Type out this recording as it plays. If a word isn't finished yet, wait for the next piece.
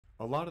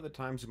A lot of the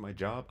times in my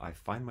job, I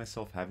find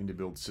myself having to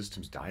build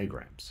systems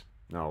diagrams.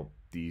 Now,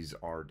 these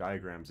are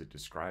diagrams that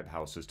describe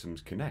how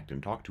systems connect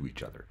and talk to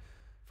each other.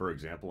 For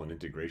example, an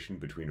integration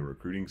between a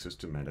recruiting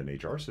system and an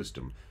HR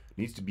system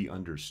needs to be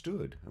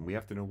understood, and we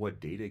have to know what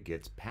data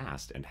gets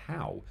passed and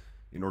how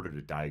in order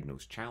to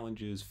diagnose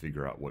challenges,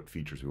 figure out what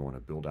features we want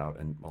to build out,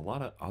 and a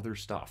lot of other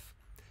stuff.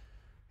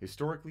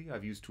 Historically,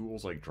 I've used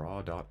tools like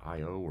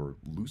Draw.io or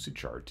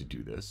LucidChart to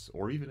do this,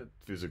 or even a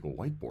physical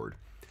whiteboard.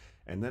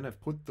 And then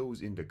I've put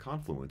those into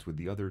Confluence with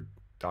the other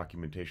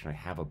documentation I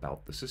have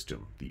about the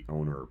system, the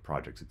owner,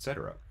 projects,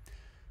 etc.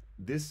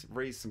 This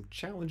raised some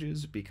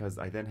challenges because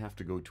I then have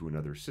to go to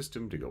another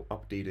system to go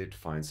update it,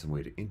 find some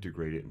way to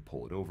integrate it and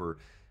pull it over.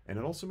 And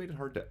it also made it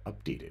hard to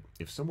update it.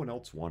 If someone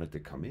else wanted to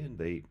come in,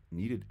 they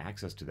needed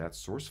access to that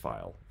source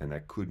file. And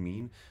that could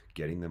mean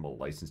getting them a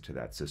license to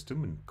that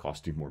system and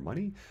costing more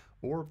money,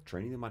 or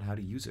training them on how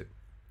to use it.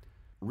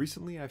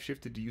 Recently, I've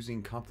shifted to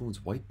using Confluence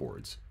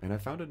Whiteboards, and I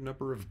found a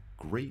number of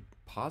great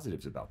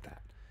positives about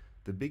that.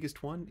 The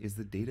biggest one is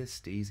the data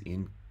stays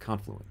in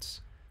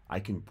Confluence. I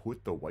can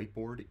put the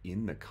whiteboard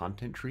in the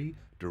content tree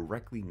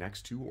directly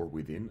next to or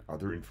within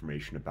other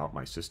information about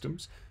my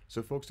systems,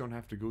 so folks don't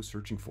have to go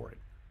searching for it.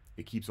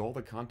 It keeps all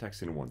the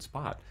context in one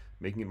spot,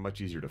 making it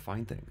much easier to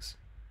find things.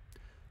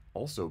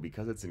 Also,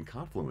 because it's in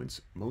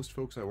Confluence, most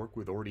folks I work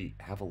with already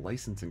have a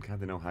license and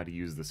kind of know how to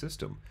use the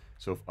system.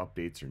 So if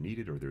updates are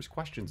needed or there's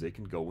questions, they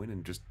can go in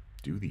and just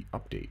do the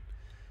update.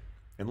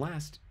 And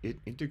last, it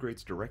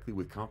integrates directly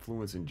with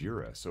Confluence and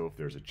Jira. So if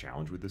there's a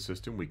challenge with the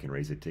system, we can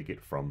raise a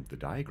ticket from the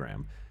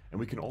diagram, and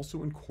we can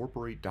also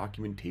incorporate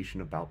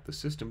documentation about the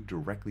system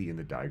directly in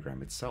the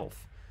diagram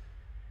itself.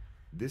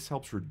 This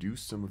helps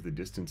reduce some of the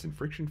distance and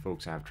friction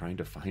folks have trying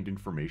to find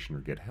information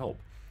or get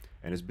help,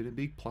 and has been a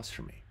big plus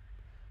for me.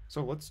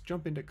 So let's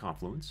jump into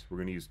Confluence. We're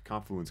going to use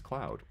Confluence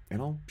Cloud,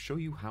 and I'll show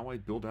you how I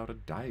build out a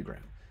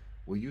diagram.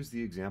 We'll use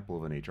the example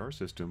of an HR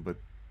system, but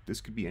this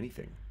could be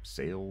anything: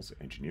 sales,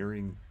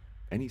 engineering,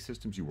 any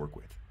systems you work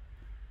with.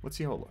 Let's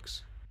see how it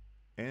looks.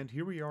 And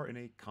here we are in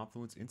a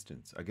Confluence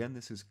instance. Again,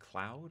 this is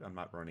Cloud. I'm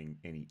not running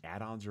any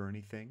add-ons or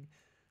anything.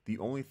 The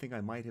only thing I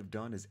might have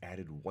done is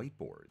added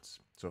whiteboards.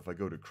 So if I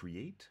go to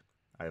Create,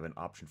 I have an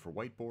option for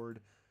whiteboard,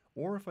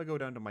 or if I go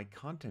down to my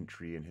content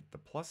tree and hit the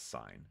plus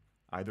sign,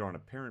 either on a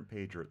parent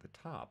page or at the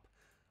top,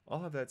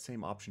 I'll have that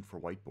same option for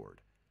whiteboard.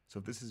 So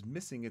if this is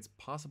missing, it's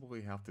possible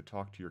you have to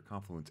talk to your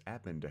Confluence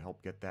admin to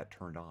help get that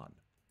turned on.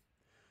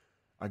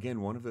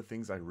 Again, one of the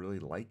things I really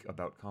like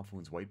about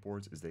Confluence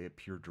whiteboards is they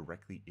appear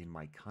directly in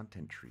my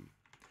content tree.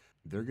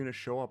 They're going to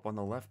show up on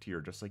the left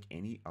here just like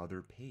any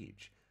other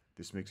page.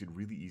 This makes it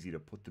really easy to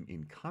put them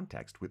in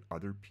context with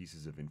other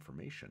pieces of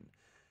information,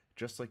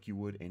 just like you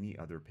would any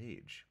other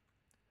page.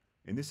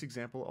 In this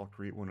example, I'll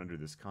create one under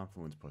this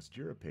Confluence plus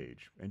Jira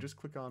page and just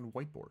click on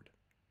Whiteboard.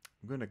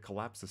 I'm going to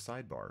collapse the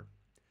sidebar,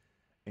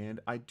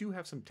 and I do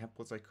have some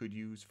templates I could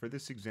use. For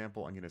this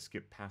example, I'm going to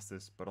skip past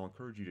this, but I'll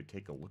encourage you to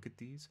take a look at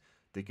these.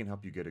 They can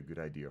help you get a good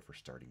idea for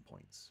starting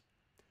points.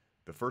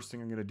 The first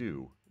thing I'm going to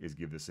do is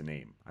give this a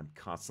name. I'm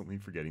constantly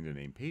forgetting to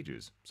name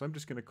pages, so I'm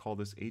just going to call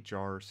this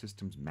HR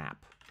Systems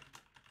Map.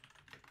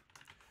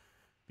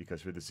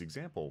 Because for this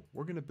example,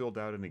 we're going to build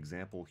out an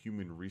example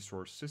human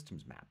resource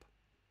systems map.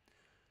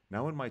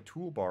 Now in my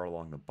toolbar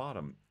along the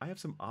bottom, I have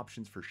some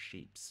options for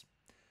shapes.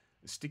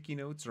 Sticky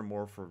notes are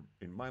more for,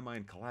 in my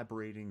mind,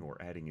 collaborating or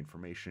adding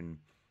information.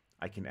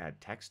 I can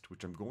add text,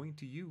 which I'm going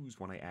to use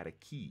when I add a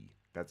key.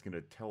 That's going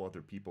to tell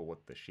other people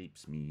what the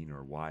shapes mean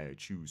or why I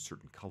choose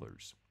certain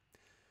colors.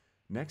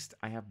 Next,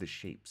 I have the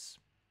shapes.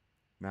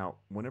 Now,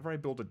 whenever I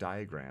build a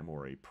diagram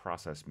or a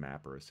process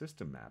map or a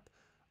system map,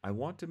 I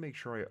want to make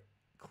sure I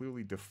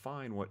clearly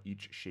define what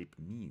each shape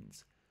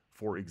means.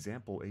 For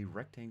example, a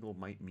rectangle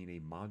might mean a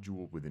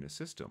module within a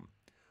system,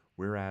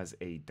 whereas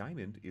a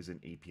diamond is an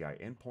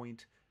API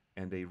endpoint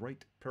and a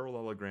right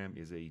parallelogram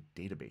is a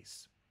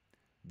database.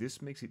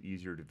 This makes it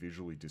easier to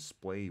visually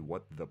display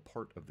what the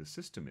part of the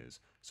system is,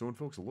 so when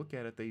folks look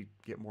at it, they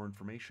get more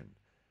information.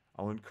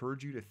 I'll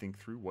encourage you to think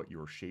through what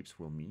your shapes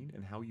will mean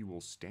and how you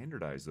will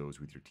standardize those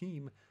with your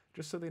team,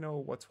 just so they know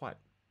what's what.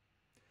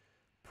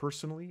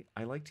 Personally,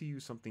 I like to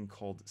use something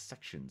called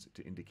sections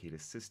to indicate a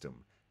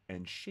system,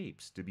 and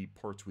shapes to be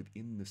parts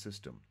within the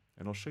system,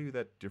 and I'll show you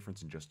that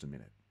difference in just a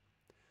minute.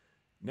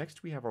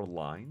 Next, we have our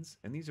lines,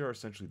 and these are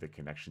essentially the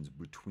connections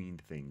between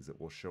things that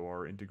will show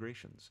our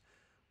integrations.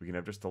 We can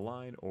have just a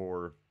line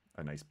or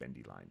a nice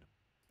bendy line.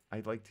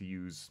 I like to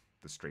use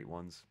the straight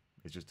ones.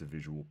 It's just a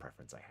visual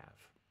preference I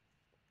have.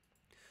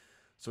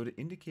 So to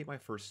indicate my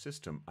first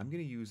system, I'm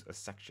going to use a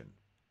section.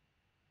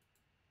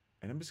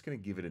 And I'm just going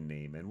to give it a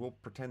name, and we'll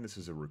pretend this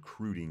is a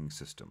recruiting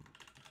system.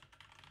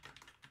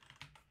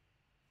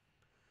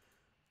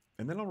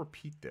 And then I'll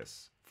repeat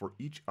this for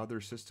each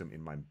other system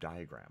in my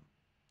diagram.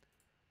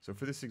 So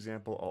for this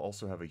example, I'll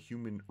also have a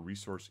human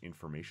resource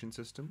information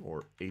system,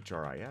 or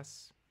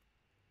HRIS.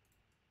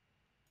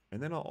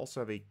 And then I'll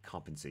also have a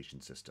compensation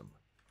system.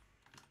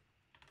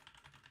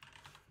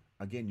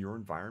 Again, your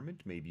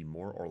environment may be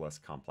more or less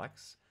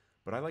complex,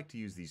 But I like to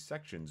use these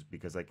sections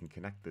because I can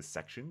connect the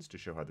sections to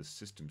show how the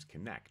systems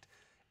connect,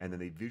 and then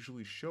they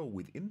visually show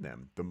within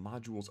them the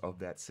modules of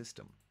that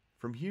system.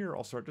 From here,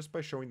 I'll start just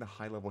by showing the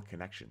high-level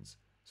connections.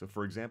 So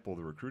for example,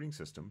 the recruiting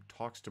system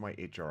talks to my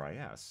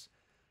HRIS.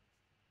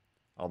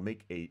 I'll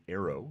make an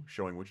arrow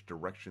showing which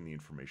direction the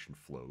information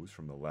flows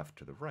from the left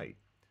to the right.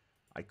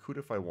 I could,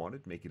 if I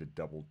wanted, make it a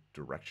double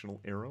directional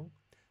arrow.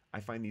 I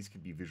find these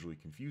can be visually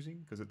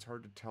confusing because it's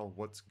hard to tell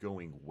what's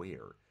going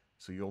where.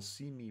 So you'll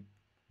see me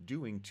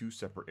doing two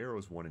separate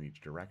arrows, one in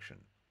each direction.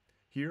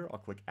 Here, I'll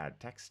click Add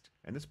Text,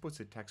 and this puts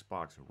a text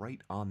box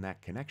right on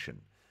that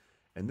connection.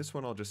 And this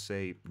one I'll just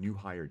say New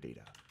Hire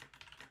Data.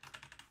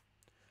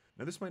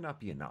 Now this might not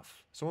be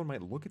enough. Someone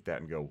might look at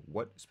that and go,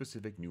 what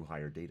specific new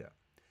hire data?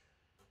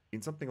 In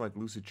something like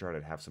LucidChart,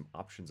 I'd have some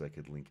options. I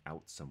could link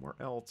out somewhere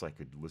else. I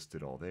could list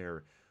it all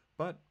there.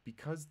 But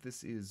because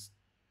this is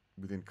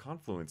within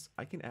Confluence,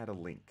 I can add a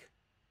link.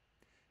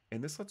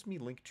 And this lets me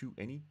link to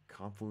any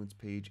Confluence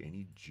page,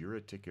 any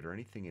Jira ticket, or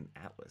anything in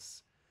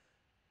Atlas.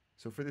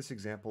 So for this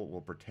example,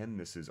 we'll pretend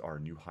this is our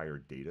new hire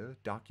data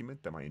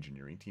document that my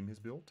engineering team has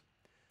built.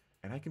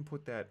 And I can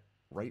put that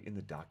right in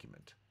the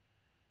document.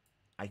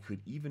 I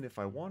could even, if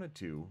I wanted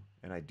to,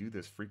 and I do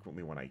this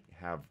frequently when I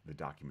have the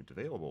document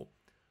available,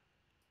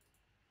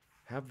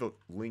 have the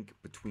link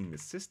between the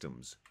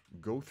systems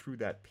go through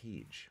that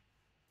page.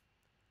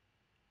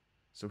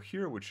 So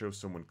here it would show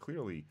someone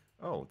clearly,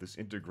 oh, this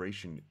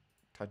integration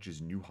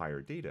touches new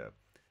hire data,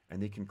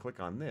 and they can click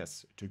on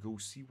this to go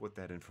see what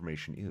that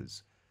information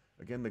is.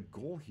 Again, the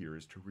goal here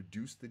is to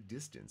reduce the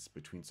distance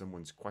between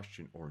someone's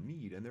question or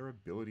need and their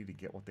ability to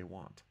get what they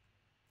want.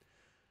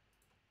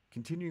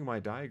 Continuing my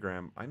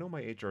diagram, I know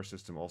my HR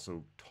system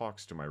also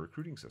talks to my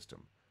recruiting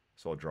system.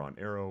 So I'll draw an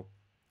arrow,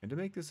 and to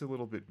make this a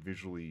little bit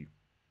visually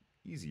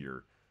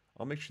easier,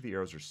 I'll make sure the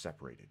arrows are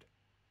separated.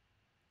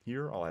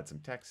 Here I'll add some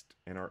text,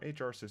 and our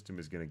HR system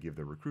is going to give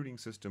the recruiting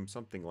system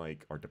something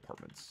like our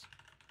departments.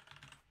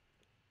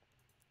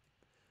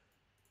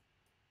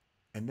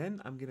 And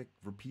then I'm going to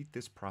repeat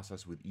this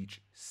process with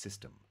each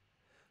system.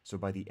 So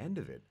by the end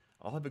of it,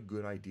 I'll have a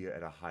good idea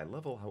at a high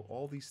level how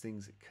all these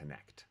things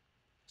connect.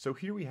 So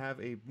here we have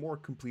a more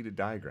completed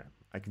diagram.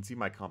 I can see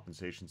my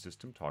compensation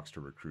system talks to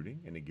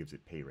recruiting and it gives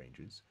it pay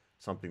ranges,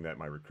 something that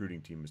my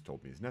recruiting team has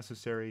told me is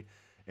necessary.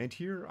 And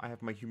here I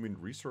have my human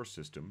resource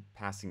system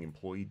passing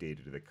employee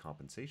data to the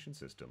compensation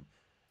system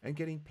and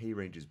getting pay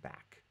ranges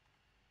back.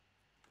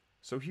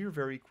 So here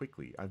very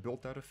quickly, I've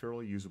built out a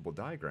fairly usable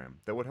diagram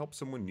that would help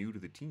someone new to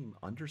the team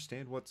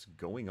understand what's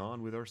going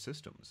on with our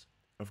systems.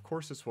 Of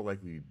course, this will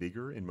likely be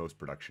bigger in most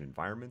production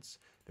environments.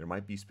 There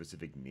might be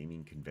specific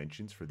naming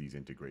conventions for these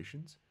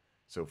integrations.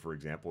 So for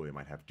example, they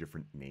might have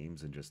different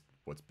names than just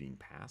what's being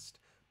passed.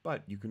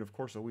 But you can of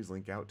course always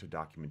link out to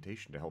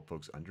documentation to help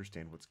folks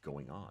understand what's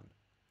going on.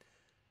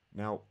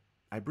 Now,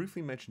 I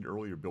briefly mentioned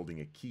earlier building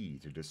a key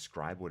to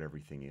describe what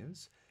everything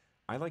is.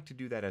 I like to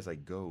do that as I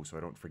go so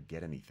I don't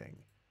forget anything.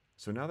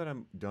 So now that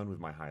I'm done with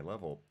my high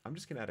level, I'm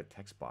just going to add a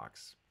text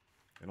box.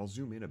 And I'll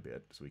zoom in a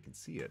bit so we can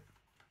see it.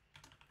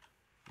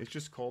 It's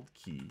just called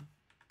key.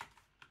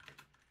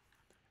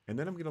 And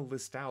then I'm going to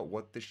list out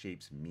what the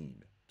shapes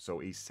mean.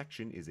 So a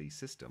section is a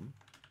system.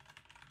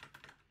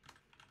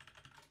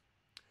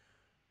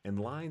 And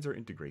lines are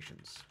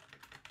integrations.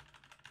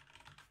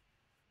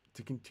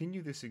 To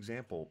continue this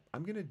example,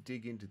 I'm going to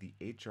dig into the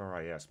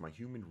HRIS, my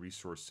human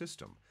resource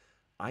system.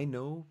 I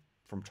know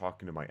from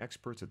talking to my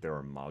experts that there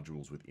are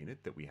modules within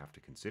it that we have to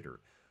consider.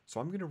 So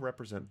I'm going to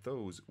represent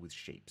those with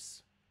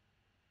shapes.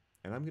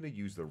 And I'm going to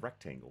use the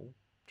rectangle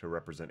to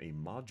represent a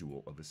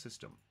module of a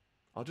system.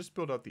 I'll just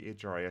build out the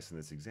HRIS in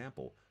this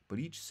example, but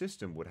each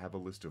system would have a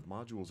list of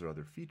modules or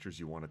other features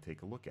you want to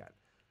take a look at.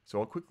 So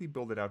I'll quickly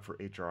build it out for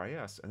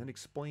HRIS and then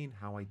explain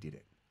how I did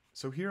it.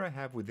 So here I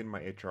have within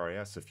my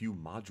HRIS a few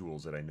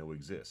modules that I know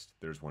exist.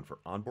 There's one for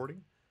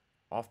onboarding,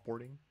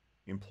 offboarding,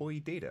 employee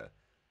data,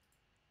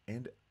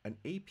 and an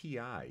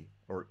API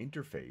or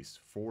interface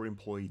for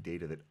employee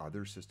data that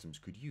other systems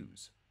could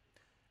use.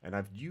 And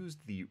I've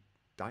used the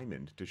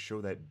diamond to show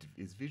that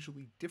is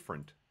visually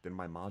different than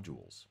my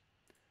modules.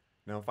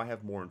 Now, if I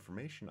have more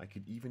information, I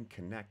could even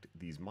connect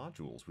these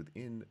modules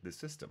within the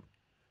system.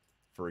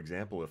 For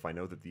example, if I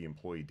know that the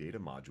employee data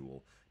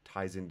module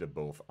ties into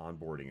both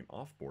onboarding and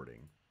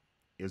offboarding,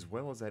 as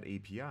well as that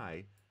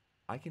API,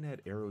 I can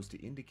add arrows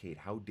to indicate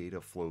how data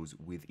flows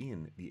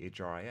within the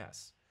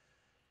HRIS.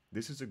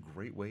 This is a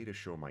great way to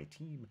show my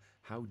team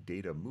how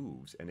data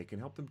moves, and it can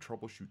help them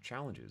troubleshoot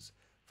challenges.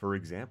 For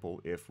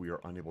example, if we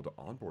are unable to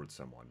onboard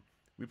someone,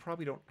 we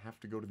probably don't have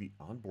to go to the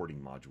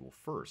onboarding module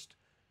first,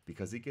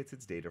 because it gets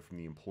its data from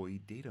the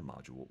employee data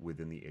module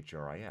within the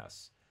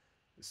HRIS.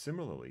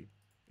 Similarly,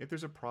 if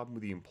there's a problem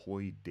with the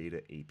employee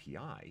data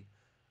API,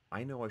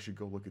 I know I should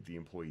go look at the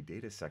employee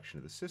data section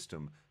of the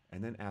system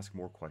and then ask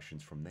more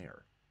questions from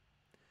there.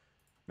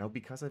 Now,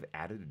 because I've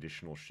added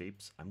additional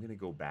shapes, I'm going to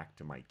go back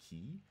to my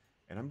key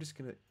and I'm just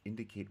going to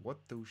indicate what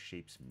those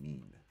shapes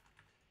mean.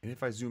 And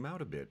if I zoom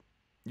out a bit,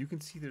 you can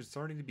see there's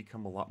starting to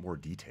become a lot more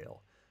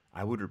detail.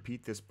 I would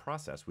repeat this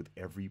process with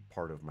every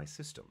part of my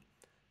system.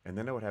 And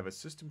then I would have a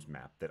systems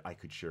map that I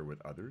could share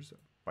with others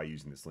by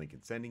using this link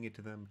and sending it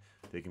to them.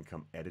 They can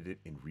come edit it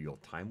in real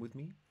time with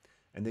me.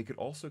 And they could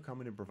also come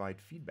in and provide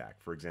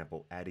feedback. For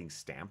example, adding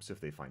stamps if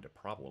they find a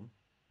problem,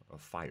 a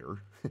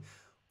fire,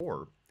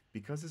 or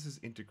because this is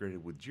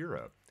integrated with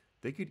Jira,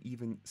 they could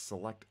even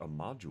select a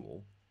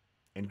module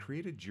and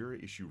create a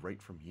Jira issue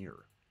right from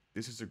here.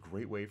 This is a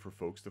great way for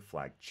folks to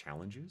flag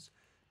challenges.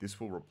 This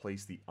will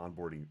replace the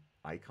onboarding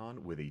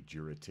icon with a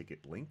Jira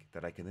ticket link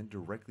that I can then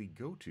directly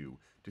go to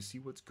see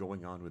what's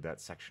going on with that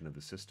section of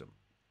the system.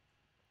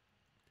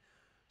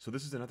 So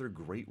this is another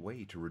great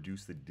way to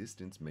reduce the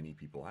distance many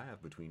people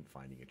have between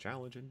finding a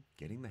challenge and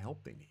getting the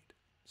help they need.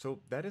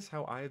 So that is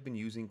how I have been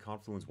using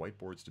Confluence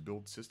Whiteboards to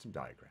build system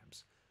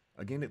diagrams.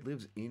 Again, it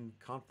lives in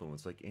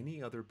Confluence like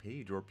any other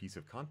page or piece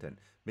of content,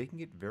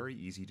 making it very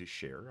easy to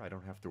share. I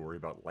don't have to worry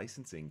about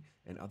licensing,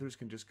 and others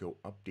can just go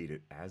update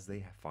it as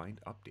they find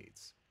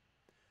updates.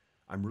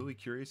 I'm really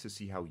curious to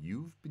see how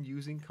you've been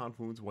using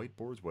Confluence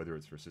Whiteboards, whether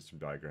it's for system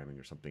diagramming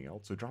or something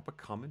else. So drop a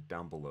comment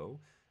down below.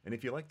 And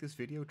if you like this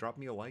video, drop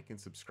me a like and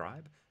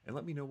subscribe, and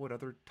let me know what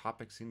other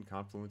topics in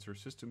Confluence or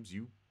systems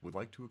you would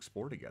like to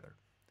explore together.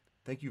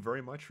 Thank you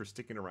very much for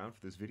sticking around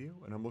for this video,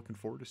 and I'm looking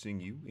forward to seeing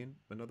you in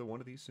another one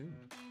of these soon.